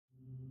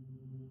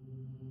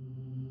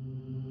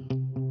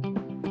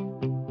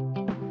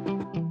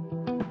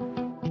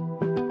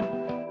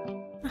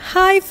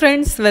Hi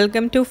friends,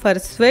 welcome to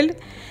First World.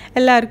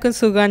 എല്ലാവർക്കും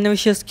സുഖാണെന്ന്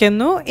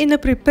വിശ്വസിക്കുന്നു. ഇന്ന്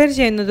പ്രിപ്പയർ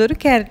ചെയ്യുന്നത് ഒരു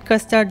ക്യാരറ്റ്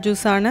കസ്റ്റാർഡ്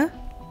ജ്യൂസ് ആണ്.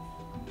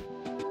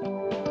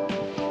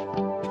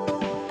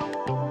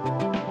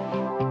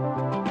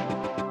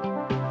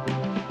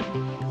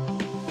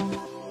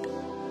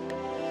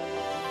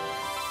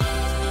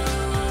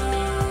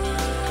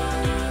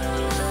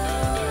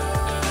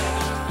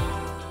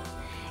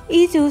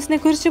 ഈ ജ്യൂസിനെ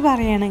കുറിച്ച്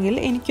പറയുകയാണെങ്കിൽ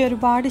എനിക്ക്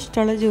ഒരുപാട്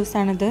ഇഷ്ടമുള്ള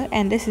ജ്യൂസാണിത്.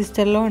 എൻ്റെ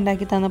സിസ്റ്ററിലോ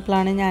ഉണ്ടാക്കി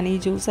തന്നപ്പോഴാണ് ഞാൻ ഈ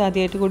ജ്യൂസ്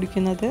ആദ്യമായിട്ട്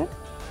കുടിക്കുന്നത്.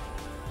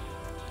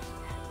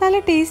 നല്ല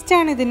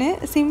ടേസ്റ്റാണ് ഇതിന്.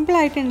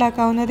 സിമ്പിളായിട്ട്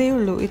ഉണ്ടാക്കാവുന്നതേ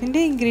ഉള്ളൂ.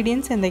 ഇതിൻ്റെ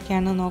ഇൻഗ്രീഡിയൻസ്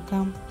എന്തൊക്കെയാണെന്ന്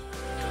നോക്കാം.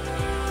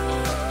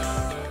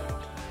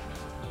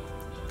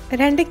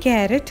 2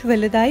 ക്യാരറ്റ്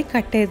വലുതായി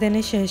കട്ട്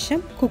ചെയ്തതിന്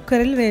ശേഷം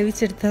കുക്കറിൽ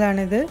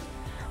വേവിച്ചെടുത്തതാണിത്.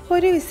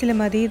 1 വിസിൽ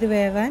മതി ഇത്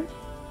വേവാൻ.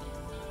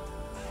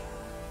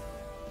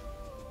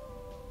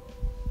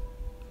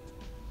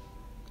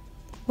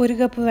 1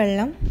 കപ്പ്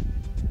വെള്ളം,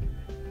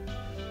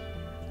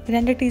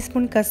 2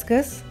 ടീസ്പൂൺ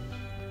കസ്കസ്,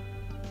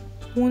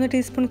 3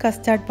 ടീസ്പൂൺ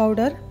കസ്റ്റാർഡ്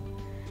പൗഡർ,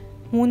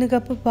 3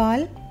 കപ്പ് പാൽ,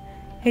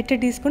 8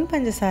 ടീസ്പൂൺ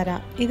പഞ്ചസാര.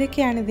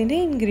 ഇതൊക്കെയാണ് ഇതിൻ്റെ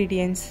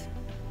ഇൻഗ്രീഡിയൻസ്.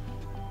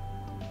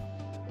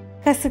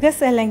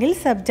 കസ്കസ് അല്ലെങ്കിൽ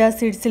സബ്ജ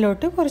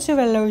സീഡ്സിലോട്ട് കുറച്ച്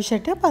വെള്ളം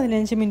ഒഴിച്ചിട്ട്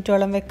 15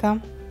 മിനിറ്റോളം വെക്കാം.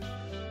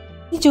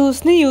 ഈ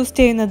ജ്യൂസിന് യൂസ്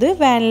ചെയ്യുന്നത്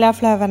വാനില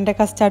ഫ്ലേവറിൻ്റെ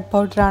കസ്റ്റാർഡ്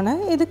പൗഡറാണ്.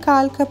 ഇത്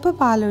 1/4 കപ്പ്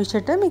പാൽ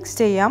ഒഴിച്ചിട്ട് മിക്സ്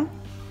ചെയ്യാം.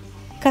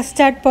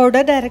 കസ്റ്റാർഡ്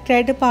പൗഡർ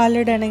ഡയറക്റ്റായിട്ട്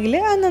പാലിടണമെങ്കിൽ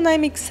അത് നന്നായി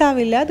മിക്സ്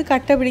ആവില്ല, അത്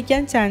കട്ട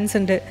പിടിക്കാൻ ചാൻസ്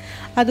ഉണ്ട്.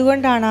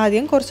 അതുകൊണ്ടാണ്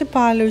ആദ്യം കുറച്ച്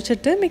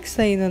പാലൊഴിച്ചിട്ട് മിക്സ്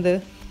ചെയ്യുന്നത്.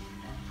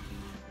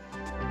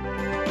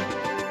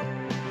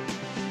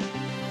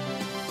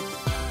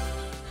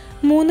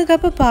 മൂന്ന്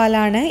കപ്പ്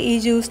പാലാണ് ഈ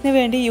ജ്യൂസിന്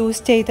വേണ്ടി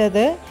യൂസ്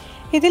ചെയ്തത്.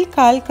 ഇതിൽ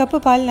 1/4 കപ്പ്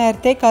പാൽ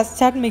നേരത്തെ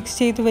കസ്റ്റാർഡ് മിക്സ്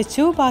ചെയ്ത്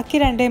വെച്ചു. ബാക്കി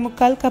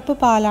 2.25 കപ്പ്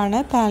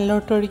പാലാണ്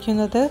പാനിലോട്ട്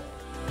ഒഴിക്കുന്നത്.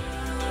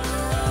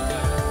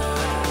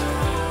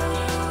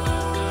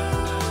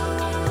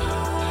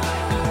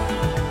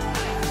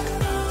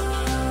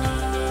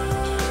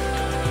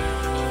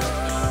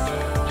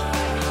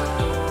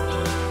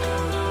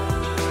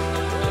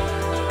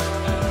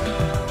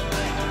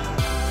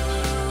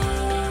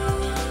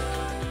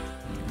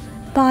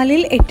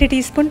 പാലിൽ 8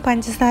 ടീസ്പൂൺ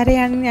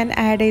പഞ്ചസാരയാണ് ഞാൻ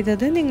ആഡ്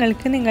ചെയ്തത്.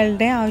 നിങ്ങൾക്ക്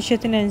നിങ്ങളുടെ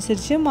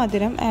ആവശ്യത്തിനനുസരിച്ച്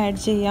മധുരം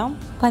ആഡ് ചെയ്യാം.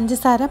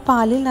 പഞ്ചസാര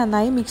പാലിൽ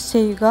നന്നായി മിക്സ്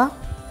ചെയ്യുക.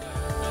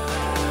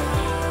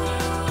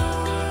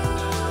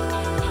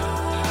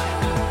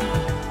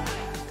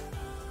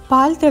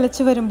 പാൽ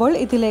തിളച്ച് വരുമ്പോൾ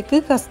ഇതിലേക്ക്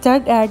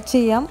കസ്റ്റാർഡ് ആഡ്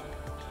ചെയ്യാം.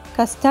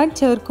 കസ്റ്റാർഡ്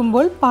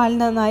ചേർക്കുമ്പോൾ പാൽ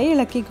നന്നായി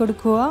ഇളക്കി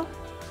കൊടുക്കുക.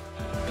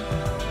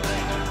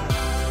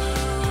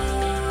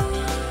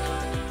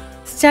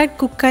 കസ്റ്റാർഡ്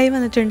കുക്കായി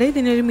വന്നിട്ടുണ്ട്.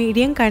 ഇതിനൊരു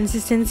മീഡിയം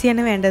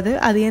കൺസിസ്റ്റൻസിയാണ് വേണ്ടത്.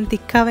 അധികം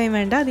തിക്കാവുകയും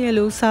വേണ്ട, അധികം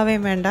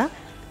ലൂസാവുകയും വേണ്ട.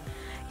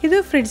 ഇത്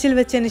ഫ്രിഡ്ജിൽ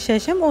വെച്ചതിന്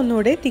ശേഷം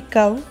ഒന്നുകൂടെ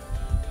തിക്കാവും.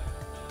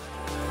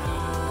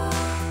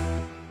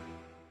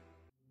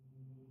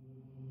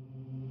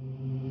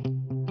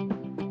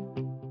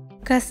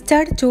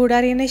 കസ്റ്റാർഡ്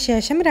ചൂടാറിയതിന്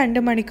ശേഷം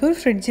 2 മണിക്കൂർ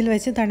ഫ്രിഡ്ജിൽ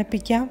വെച്ച്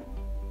തണുപ്പിക്കാം.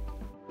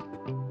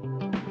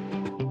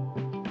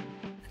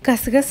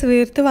 കസ്കസ്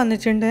വീർത്ത്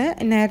വന്നിട്ടുണ്ട്.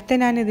 നേരത്തെ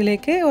ഞാൻ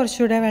ഇതിലേക്ക്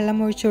കുറച്ചുകൂടെ വെള്ളം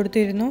ഒഴിച്ചു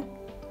കൊടുത്തിരുന്നു.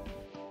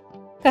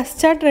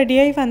 കസ്റ്റാർഡ്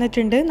റെഡിയായി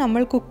വന്നിട്ടുണ്ട്.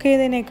 നമ്മൾ കുക്ക്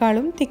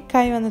ചെയ്തതിനേക്കാളും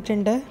തിക്കായി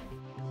വന്നിട്ടുണ്ട്.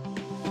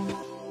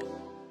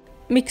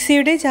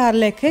 മിക്സിയുടെ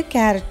ജാറിലേക്ക്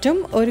ക്യാരറ്റും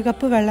 1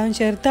 കപ്പ് വെള്ളവും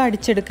ചേർത്ത്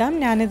അടിച്ചെടുക്കാം.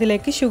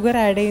 ഞാനിതിലേക്ക് ഷുഗർ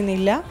ആഡ്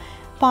ചെയ്യുന്നില്ല.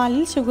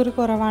 പാലിൽ ഷുഗർ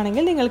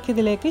കുറവാണെങ്കിൽ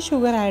നിങ്ങൾക്കിതിലേക്ക്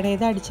ഷുഗർ ആഡ്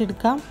ചെയ്ത്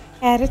അടിച്ചെടുക്കാം.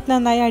 ക്യാരറ്റ്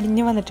നന്നായി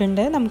അടിഞ്ഞു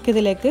വന്നിട്ടുണ്ട്.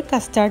 നമുക്കിതിലേക്ക്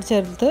കസ്റ്റാർഡ്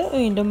ചേർത്ത്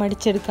വീണ്ടും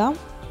അടിച്ചെടുക്കാം.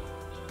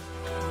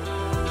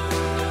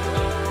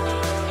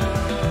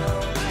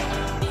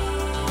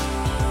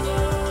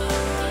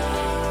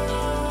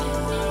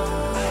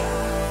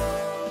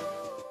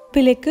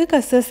 ഉപ്പിലേക്ക്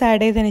കസ്കസ്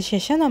ആഡ് ചെയ്തതിന്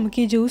ശേഷം നമുക്ക്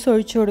ഈ ജ്യൂസ്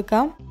ഒഴിച്ചു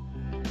കൊടുക്കാം.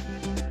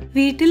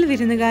 വീട്ടിൽ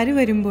വിരുന്നുകാർ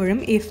വരുമ്പോഴും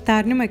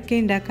ഇഫ്താറിനുമൊക്കെ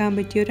ഉണ്ടാക്കാൻ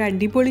പറ്റിയ ഒരു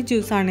അടിപൊളി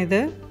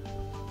ജ്യൂസാണിത്.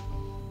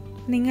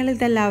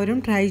 നിങ്ങളിതെല്ലാവരും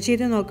ട്രൈ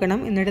ചെയ്ത് നോക്കണം.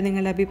 എന്നിട്ട്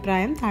നിങ്ങളുടെ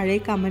അഭിപ്രായം താഴെ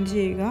കമൻറ്റ്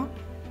ചെയ്യുക.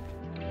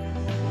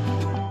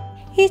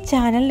 ഈ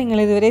ചാനൽ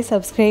നിങ്ങളിതുവരെ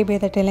സബ്സ്ക്രൈബ്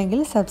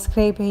ചെയ്തിട്ടില്ലെങ്കിൽ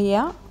സബ്സ്ക്രൈബ്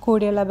ചെയ്യുക.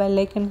 കൂടെയുള്ള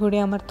ബെല്ലൈക്കൺ കൂടി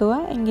അമർത്തുക.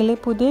 എങ്കിലേ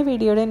പുതിയ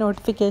വീഡിയോയുടെ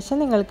നോട്ടിഫിക്കേഷൻ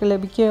നിങ്ങൾക്ക്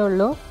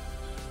ലഭിക്കുകയുള്ളൂ.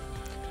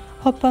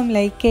 ഒപ്പം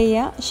ലൈക്ക്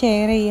ചെയ്യുക,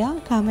 ഷെയർ ചെയ്യുക,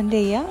 കമൻറ്റ്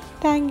ചെയ്യുക.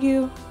 Thank you.